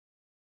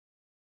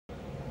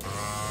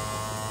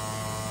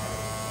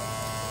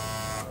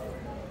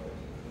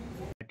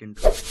back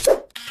intro.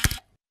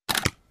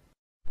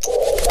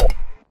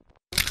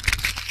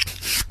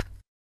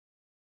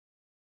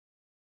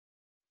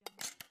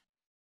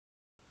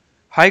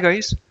 Hi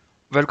guys,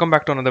 welcome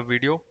back to another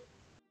video.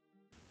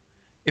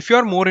 If you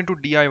are more into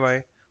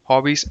DIY,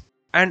 hobbies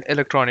and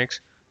electronics,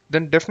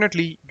 then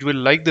definitely you will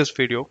like this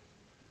video.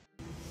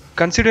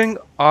 Considering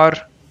our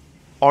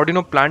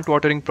Arduino plant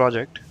watering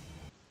project,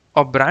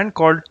 a brand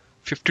called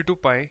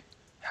 52Pi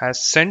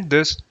has sent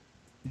this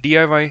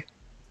DIY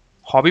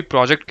hobby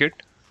project kit.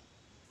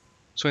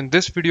 So in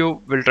this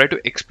video, we'll try to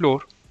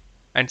explore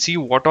and see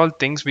what all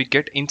things we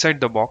get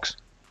inside the box,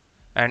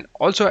 and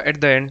also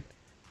at the end,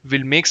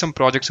 we'll make some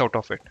projects out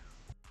of it.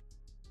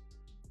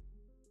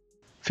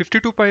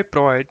 52Pi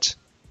provides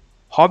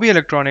hobby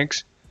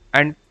electronics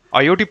and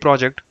IoT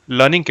project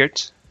learning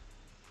kits.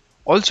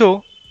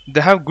 Also,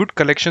 they have good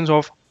collections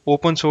of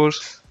open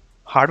source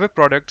hardware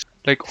products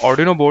like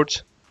Arduino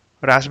boards,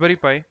 Raspberry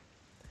Pi,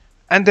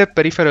 and their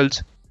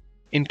peripherals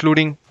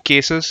including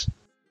cases,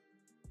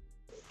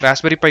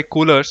 Raspberry Pi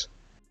coolers,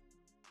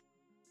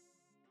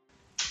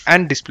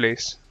 and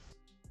displays.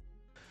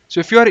 So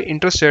if you are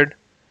interested,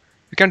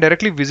 you can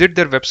directly visit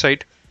their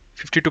website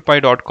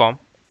 52pi.com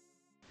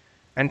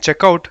and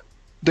check out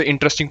the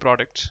interesting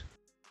products.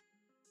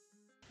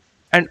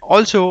 And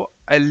also,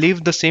 I'll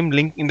leave the same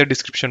link in the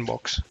description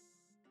box.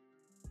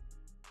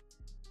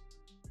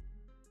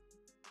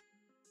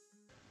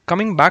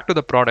 Coming back to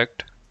the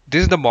product,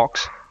 this is the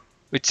box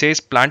which says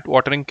plant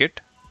watering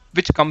kit,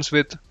 which comes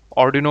with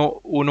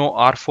Arduino Uno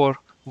R4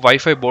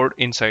 Wi-Fi board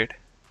inside.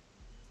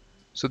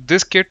 So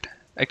this kit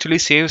actually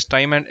saves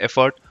time and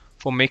effort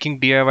for making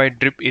DIY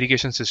drip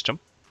irrigation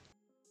system.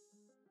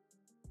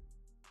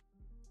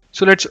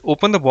 So let's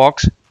open the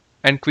box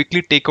and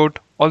quickly take out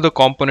all the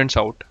components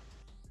out.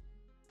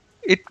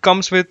 It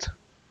comes with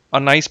a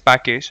nice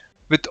package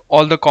with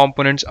all the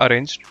components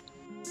arranged.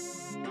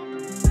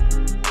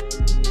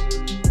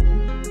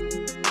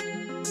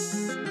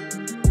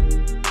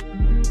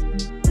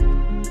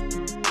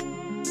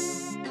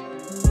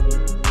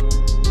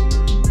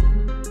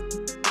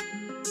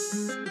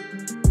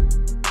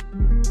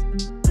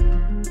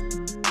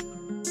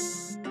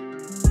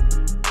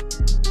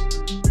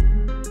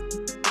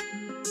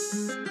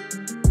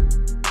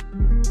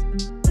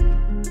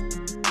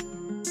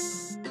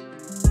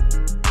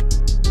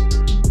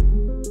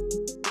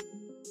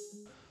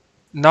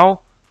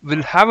 Now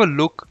we'll have a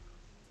look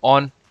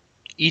on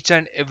each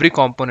and every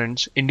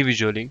components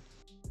individually.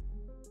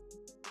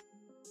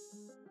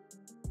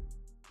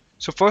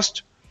 So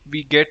first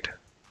we get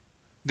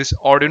this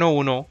Arduino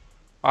Uno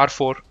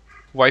R4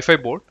 Wi-Fi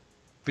board,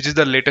 which is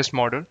the latest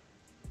model.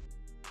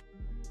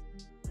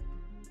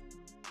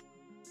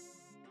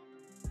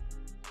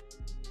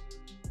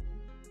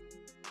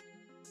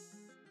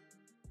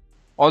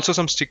 Also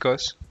some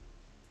stickers.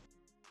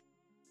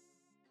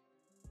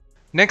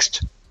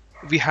 Next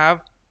we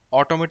have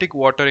automatic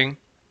watering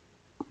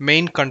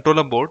main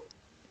controller board.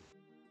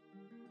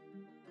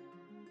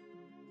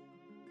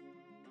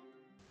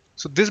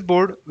 So this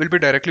board will be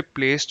directly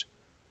placed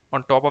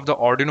on top of the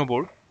Arduino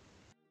board.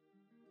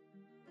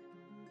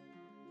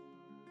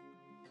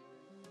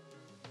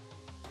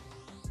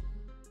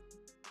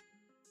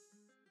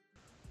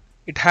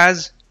 It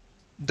has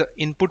the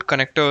input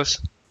connectors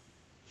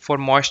for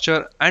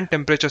moisture and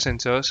temperature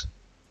sensors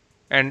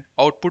and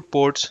output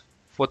ports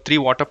for 3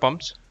 water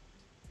pumps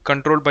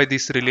controlled by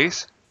these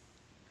relays,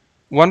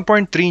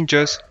 1.3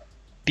 inches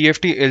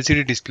TFT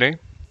LCD display,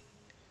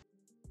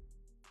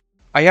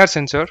 IR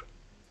sensor,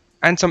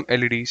 and some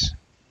LEDs.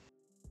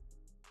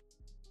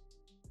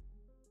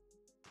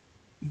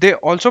 They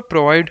also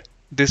provide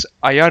this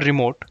IR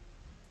remote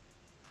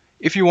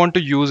if you want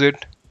to use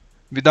it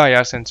with the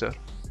IR sensor.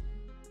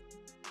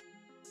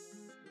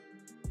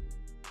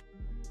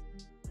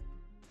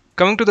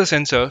 Coming to the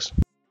sensors,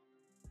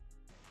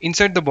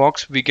 inside the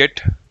box we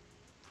get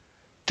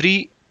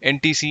 3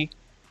 NTC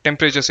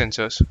temperature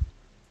sensors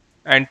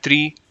and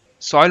 3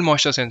 soil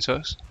moisture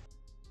sensors.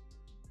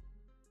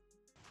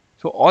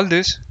 So all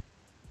this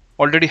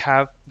already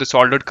have the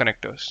soldered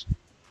connectors.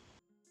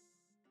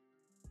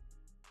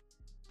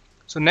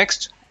 So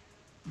next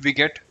we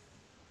get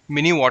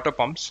mini water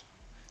pumps,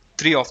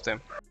 3 of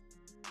them.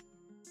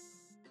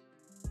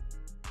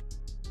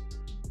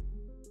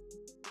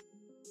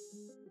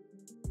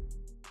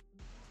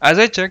 As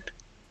I checked,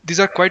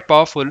 these are quite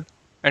powerful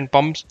and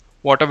pumps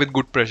water with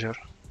good pressure.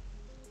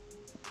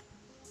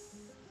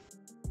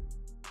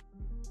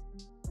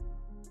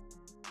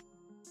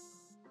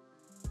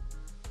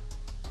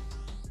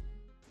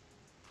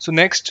 So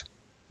next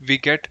we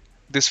get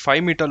this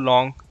 5-meter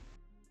long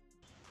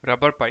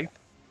rubber pipe.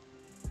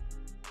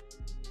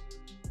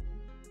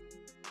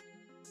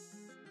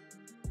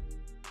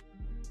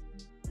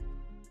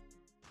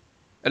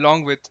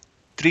 Along with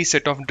 3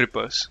 set of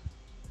drippers.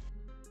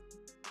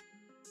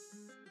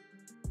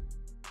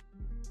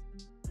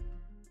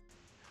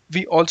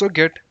 We also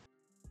get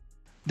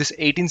this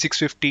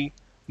 18650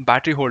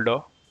 battery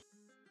holder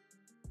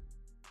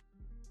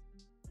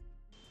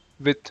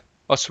with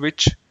a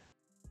switch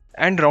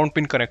and round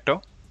pin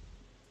connector.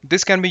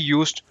 This can be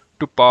used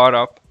to power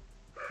up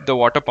the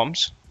water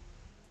pumps,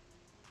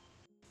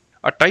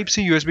 a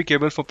Type-C USB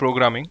cable for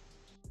programming,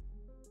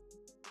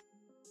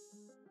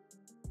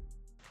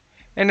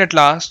 and at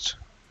last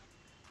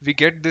we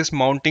get this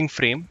mounting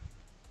frame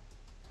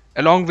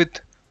along with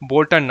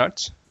bolt and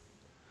nuts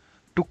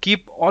to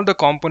keep all the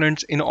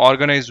components in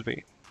organized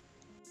way.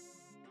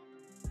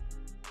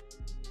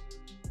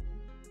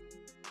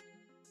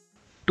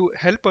 To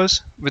help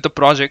us with the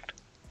project,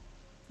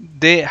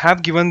 they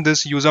have given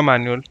this user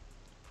manual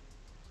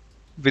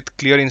with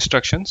clear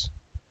instructions,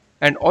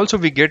 and also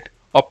we get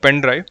a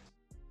pen drive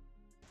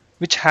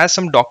which has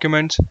some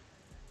documents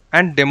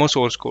and demo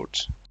source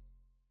codes.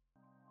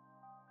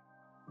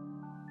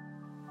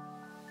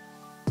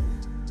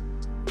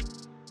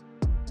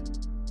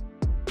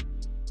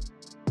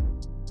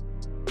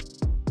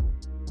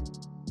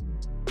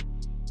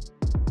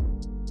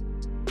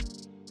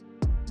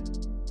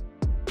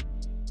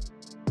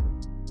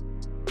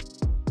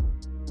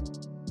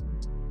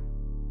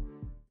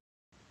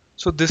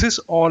 So this is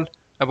all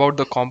about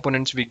the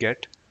components we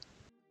get.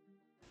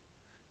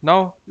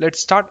 Now let's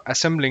start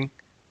assembling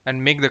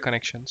and make the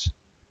connections.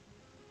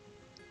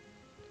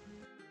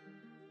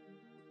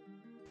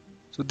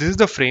 So this is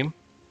the frame.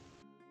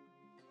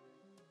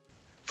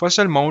 First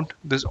I'll mount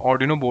this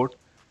Arduino board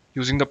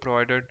using the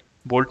provided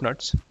bolt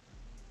nuts.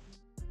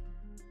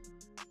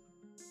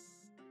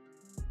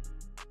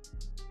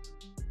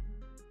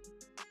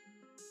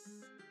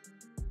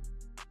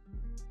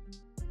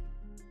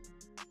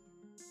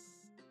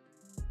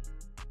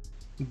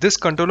 This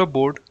controller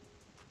board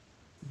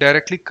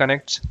directly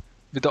connects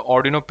with the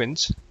Arduino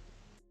pins.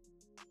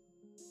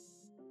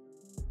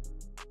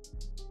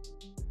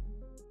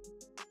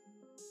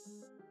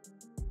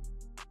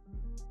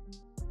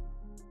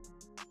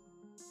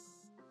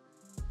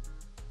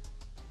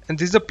 And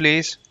this is the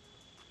place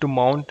to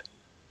mount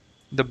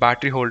the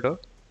battery holder.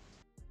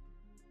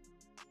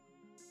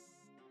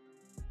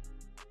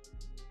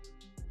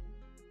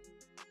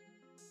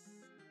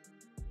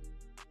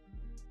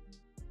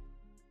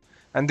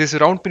 And this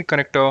round pin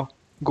connector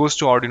goes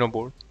to Arduino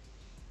board.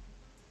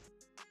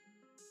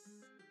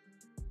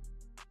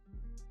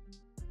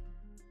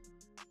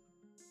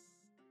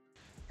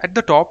 At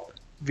the top,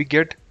 we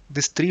get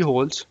these 3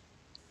 holes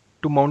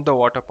to mount the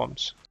water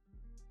pumps.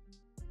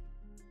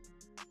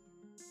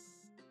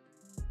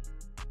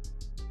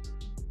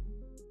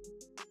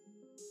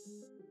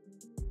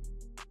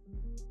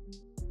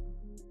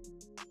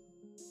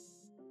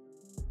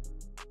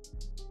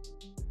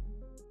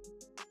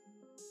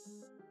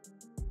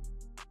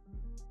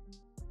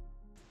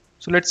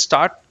 So let's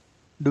start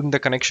doing the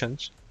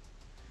connections.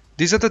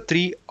 These are the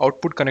 3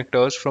 output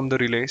connectors from the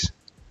relays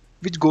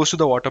which goes to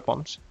the water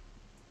pumps.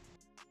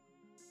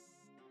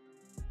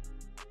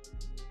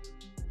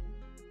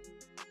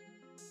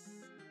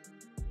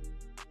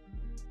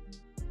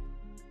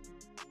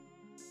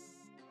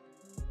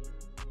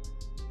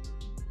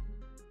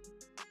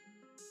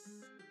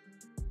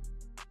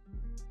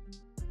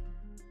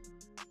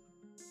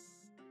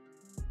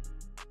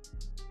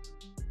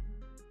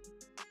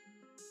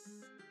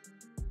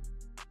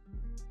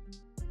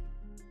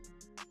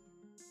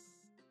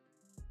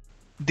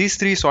 These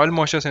 3 soil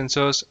moisture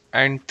sensors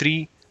and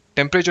 3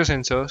 temperature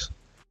sensors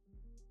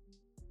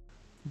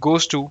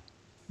goes to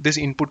these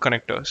input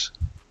connectors.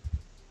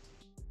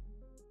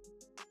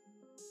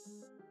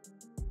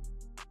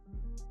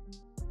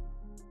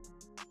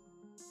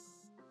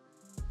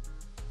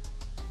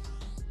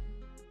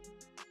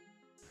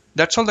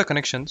 That's all the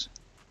connections.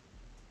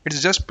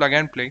 It's just plug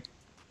and play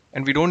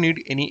and we don't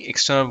need any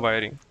external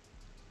wiring.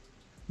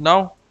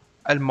 Now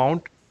I'll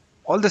mount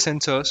all the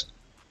sensors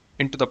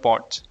into the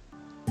pods.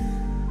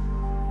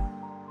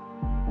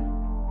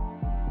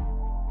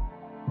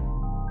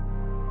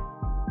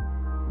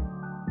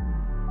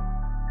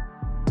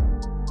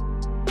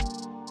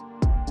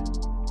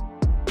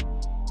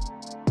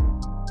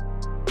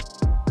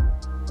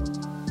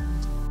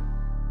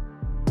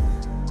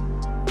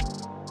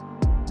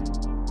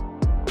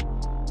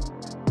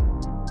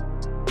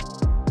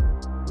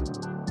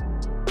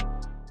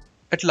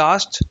 At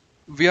last,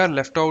 we are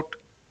left out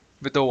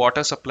with the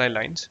water supply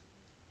lines,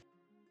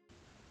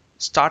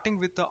 starting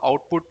with the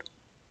output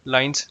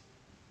lines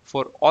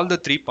for all the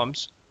 3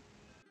 pumps,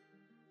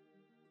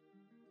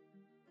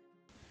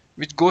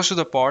 which goes to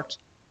the pots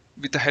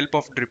with the help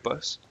of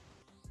drippers.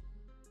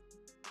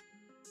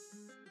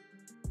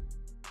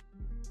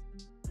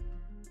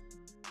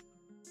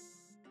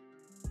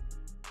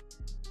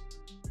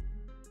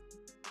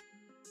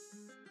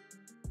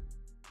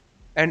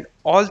 And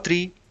all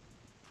 3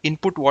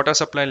 input water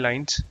supply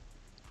lines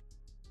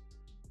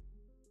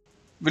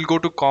will go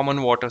to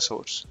common water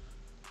source.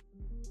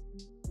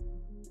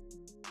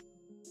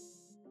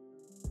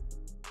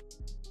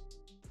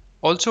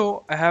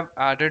 Also, I have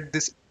added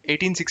this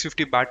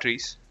 18650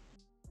 batteries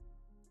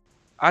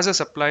as a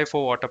supply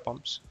for water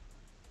pumps.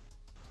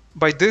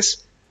 By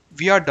this,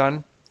 we are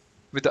done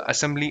with the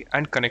assembly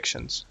and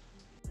connections.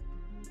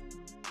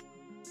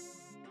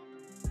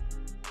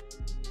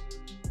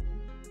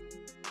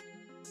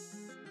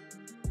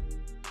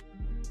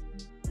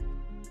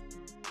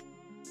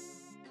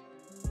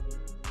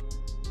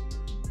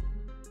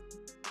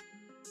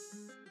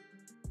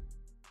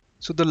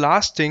 So the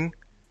last thing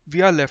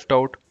we are left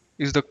out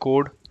is the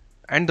code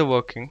and the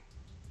working.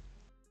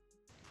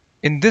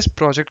 In this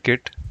project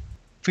kit,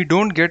 we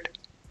don't get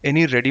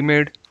any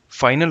ready-made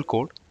final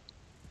code.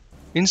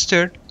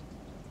 Instead,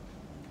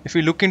 if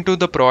we look into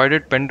the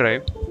provided pen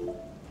drive,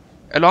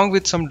 along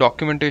with some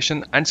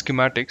documentation and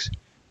schematics,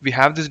 we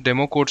have this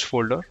demo codes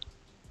folder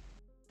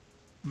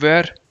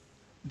where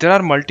there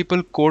are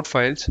multiple code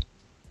files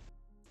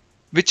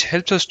which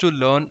helps us to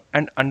learn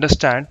and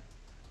understand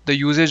the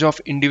usage of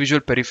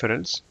individual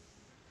peripherals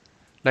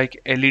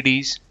like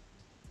LEDs,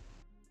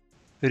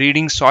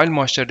 reading soil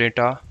moisture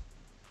data,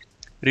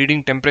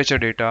 reading temperature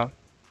data,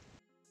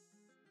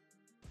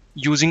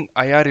 using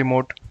IR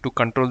remote to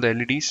control the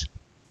LEDs,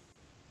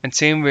 and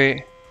same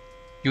way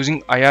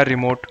using IR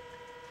remote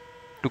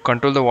to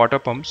control the water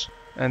pumps,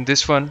 and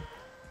this one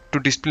to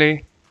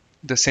display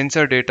the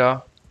sensor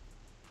data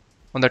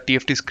on the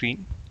TFT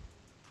screen.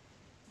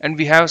 And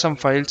we have some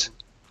files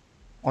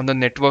on the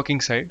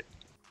networking side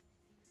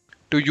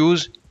to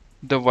use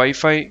the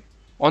Wi-Fi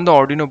on the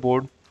Arduino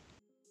board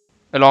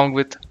along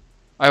with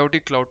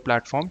IoT cloud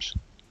platforms.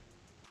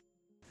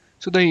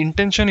 So the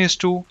intention is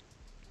to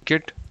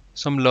get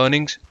some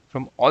learnings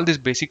from all these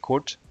basic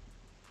codes,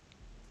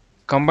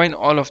 combine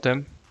all of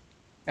them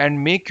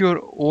and make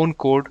your own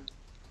code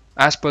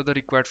as per the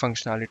required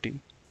functionality.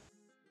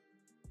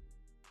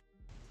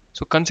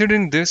 So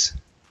considering this,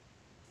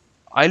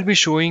 I'll be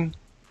showing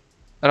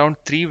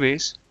around 3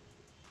 ways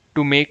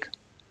to make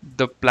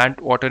the plant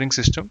watering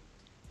system,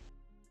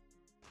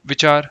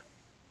 which are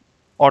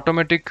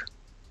automatic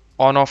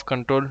on-off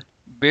control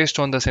based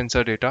on the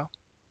sensor data.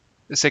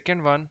 The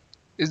second one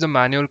is the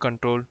manual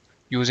control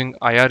using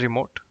IR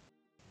remote.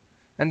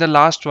 And the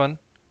last one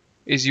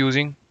is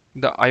using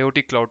the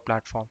IoT cloud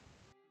platform.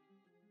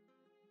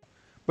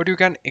 But you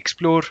can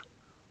explore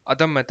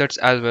other methods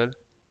as well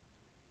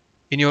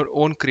in your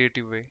own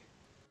creative way.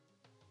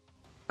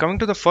 Coming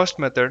to the first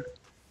method,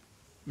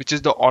 which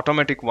is the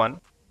automatic one,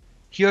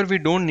 here we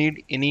don't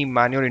need any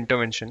manual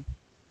intervention.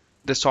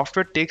 The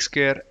software takes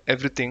care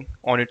everything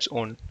on its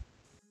own.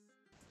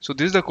 So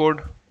this is the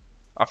code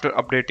after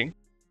updating.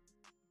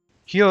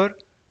 Here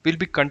we'll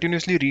be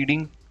continuously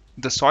reading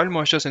the soil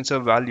moisture sensor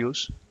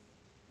values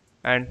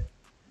and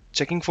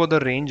checking for the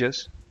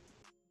ranges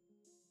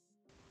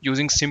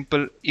using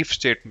simple if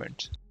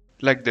statements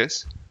like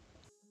this.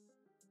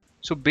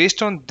 So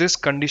based on this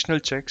conditional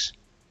checks,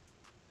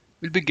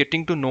 we'll be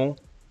getting to know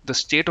the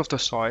state of the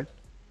soil,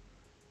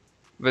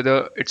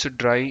 whether it's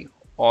dry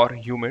or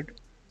humid.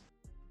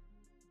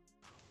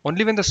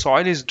 Only when the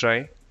soil is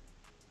dry,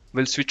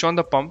 we'll switch on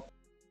the pump,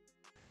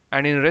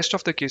 and in the rest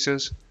of the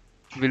cases,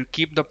 we'll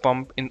keep the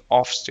pump in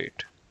off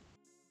state.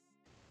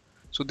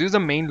 So this is the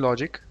main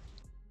logic.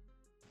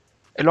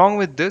 Along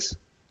with this,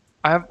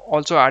 I have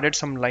also added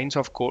some lines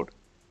of code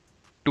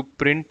to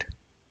print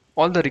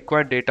all the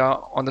required data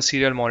on the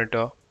serial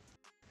monitor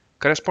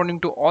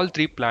corresponding to all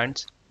 3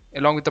 plants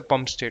along with the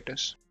pump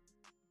status.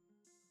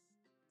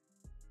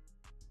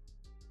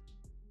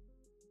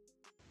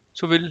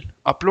 So we'll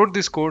upload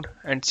this code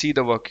and see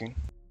the working.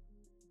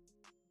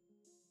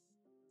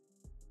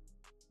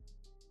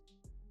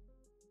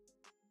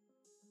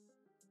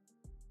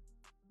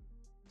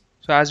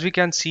 So as we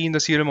can see in the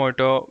serial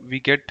monitor, we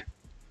get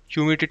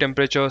humidity,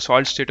 temperature,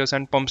 soil status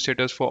and pump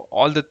status for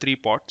all the 3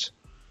 pots.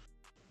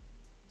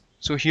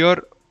 So here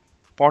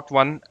pot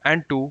 1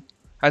 and 2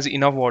 has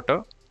enough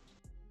water.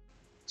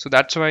 So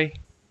that's why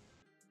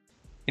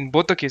in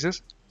both the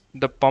cases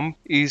the pump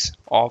is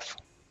off.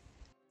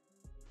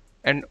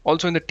 And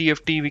also in the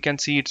TFT we can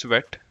see it's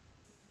wet.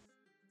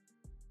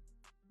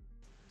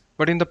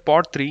 But in the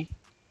pot 3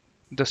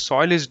 the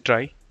soil is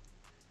dry,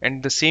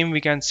 and the same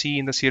we can see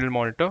in the serial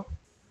monitor.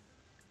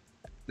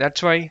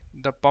 That's why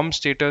the pump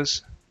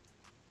status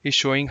is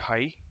showing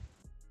high.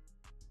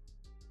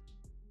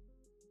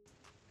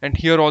 And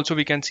here also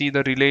we can see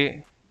the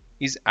relay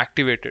is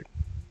activated.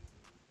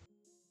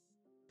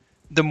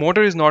 The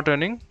motor is not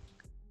running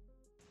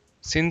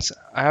since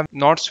I have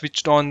not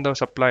switched on the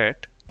supply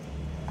yet.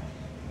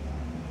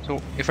 So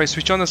if I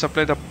switch on the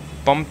supply, the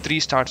pump 3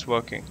 starts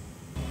working.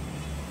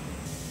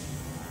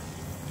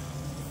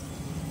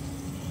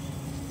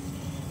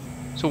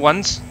 So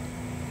once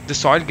the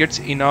soil gets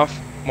enough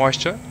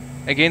moisture,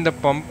 again the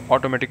pump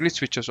automatically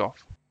switches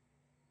off.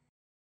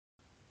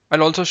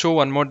 I'll also show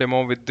one more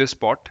demo with this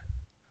pot.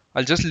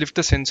 I'll just lift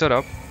the sensor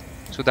up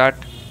so that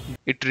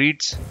it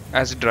reads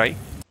as dry.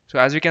 So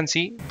as we can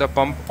see, the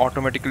pump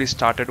automatically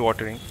started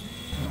watering.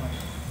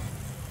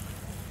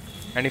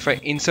 And if I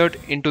insert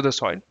into the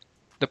soil,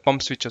 the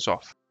pump switches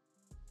off.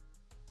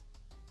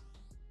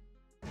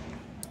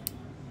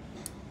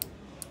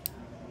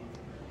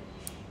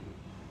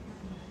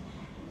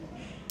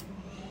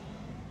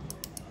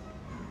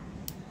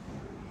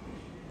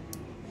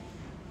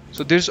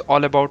 So this is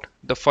all about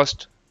the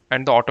first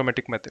and the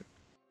automatic method.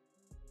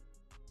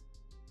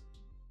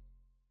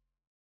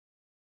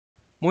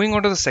 Moving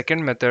on to the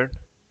second method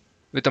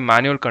with a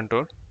manual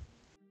control.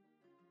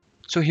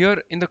 So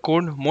here in the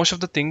code, most of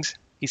the things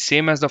is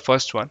same as the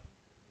first one.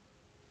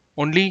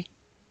 Only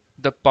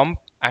the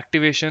pump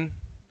activation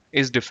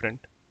is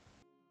different.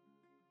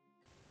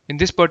 In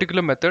this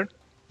particular method,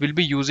 we'll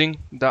be using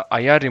the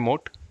IR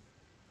remote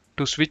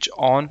to switch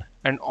on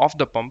and off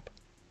the pump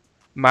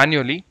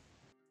manually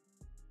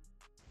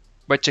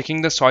by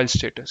checking the soil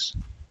status.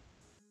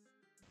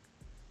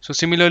 So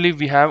similarly,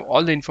 we have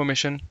all the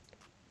information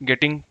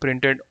getting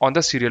printed on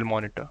the serial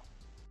monitor.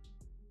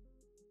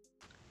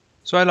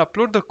 So I'll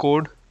upload the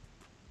code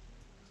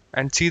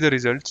and see the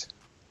results.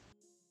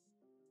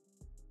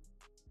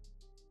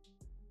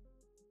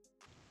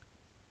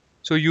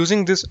 So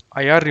using this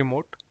IR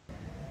remote,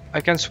 I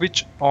can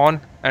switch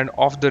on and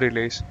off the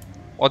relays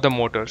or the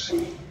motors.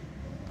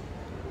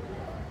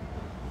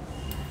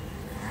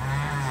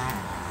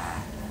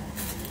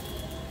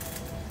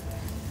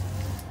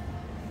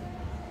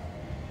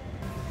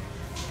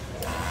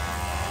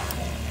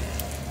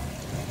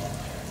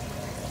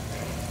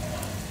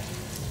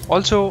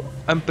 Also,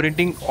 I'm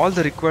printing all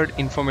the required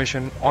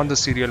information on the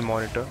serial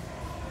monitor.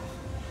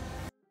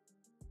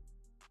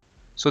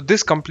 So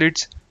this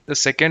completes the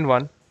second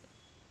one,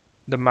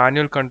 the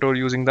manual control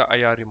using the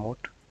IR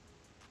remote.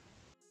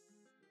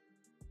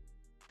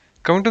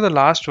 Coming to the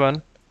last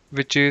one,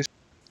 which is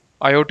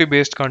IoT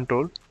based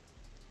control.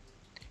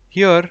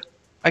 Here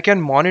I can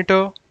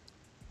monitor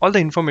all the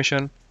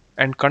information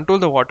and control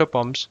the water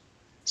pumps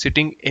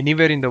sitting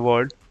anywhere in the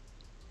world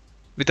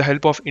with the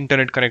help of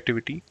internet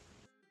connectivity.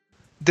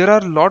 There are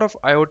a lot of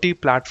IoT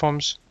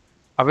platforms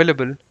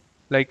available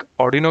like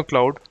Arduino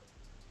Cloud,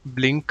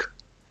 Blink,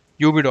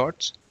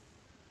 UBdots,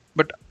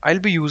 but I'll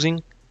be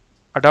using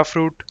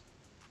Adafruit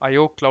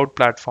IO Cloud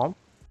platform.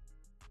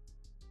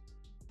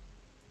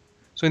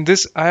 So in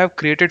this, I have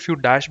created few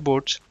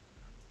dashboards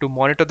to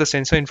monitor the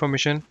sensor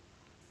information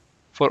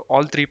for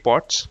all three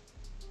pots.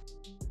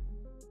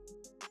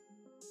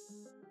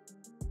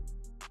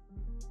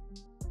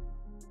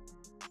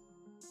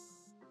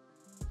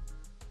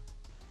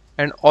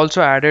 And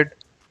also added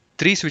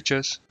 3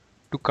 switches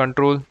to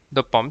control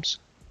the pumps.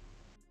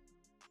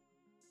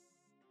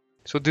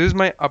 So this is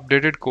my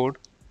updated code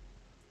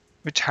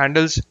which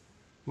handles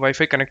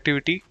Wi-Fi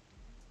connectivity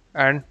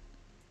and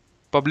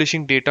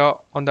publishing data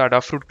on the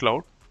Adafruit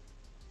cloud.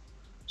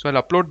 So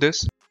I'll upload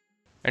this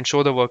and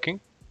show the working.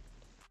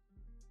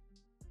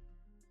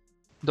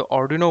 The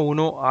Arduino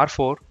Uno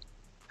R4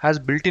 has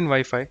built-in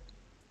Wi-Fi.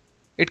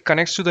 It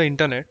connects to the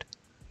internet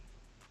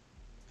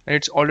and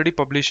it's already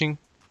publishing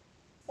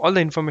all the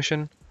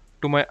information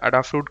to my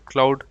Adafruit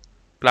cloud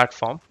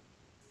platform.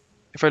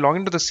 If I log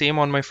into the same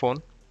on my phone,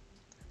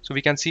 so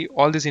we can see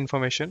all this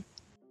information.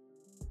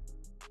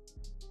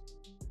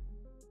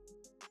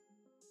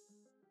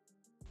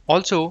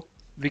 Also,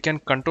 we can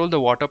control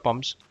the water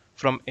pumps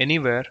from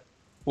anywhere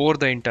over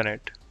the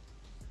internet.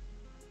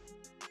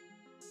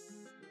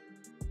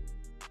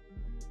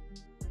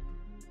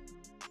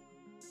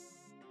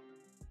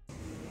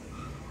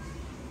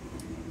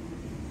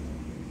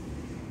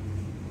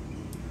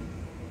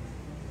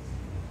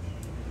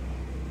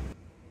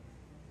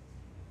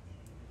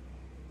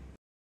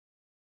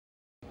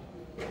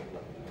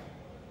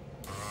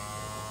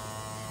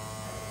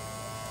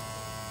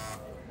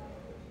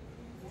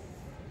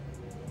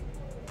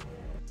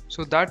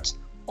 So that's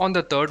on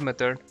the third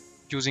method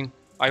using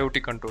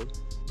IoT control.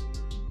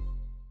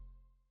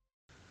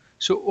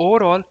 So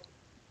overall,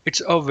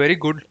 it's a very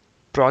good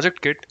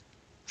project kit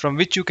from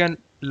which you can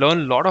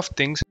learn a lot of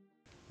things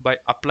by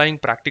applying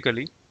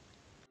practically.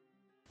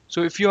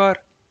 So if you are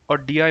a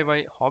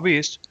DIY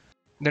hobbyist,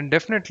 then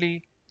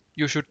definitely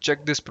you should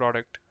check this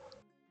product.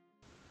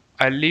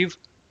 I'll leave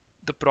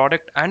the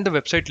product and the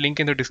website link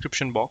in the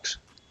description box.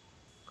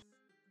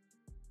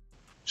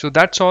 So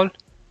that's all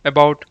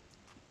about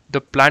the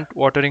plant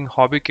watering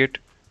hobby kit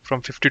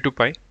from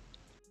 52Pi.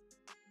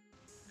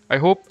 I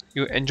hope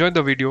you enjoyed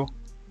the video.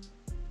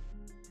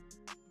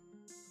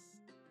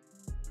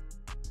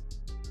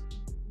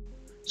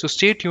 So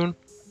stay tuned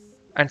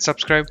and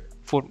subscribe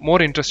for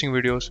more interesting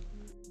videos.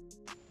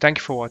 Thank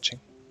you for watching.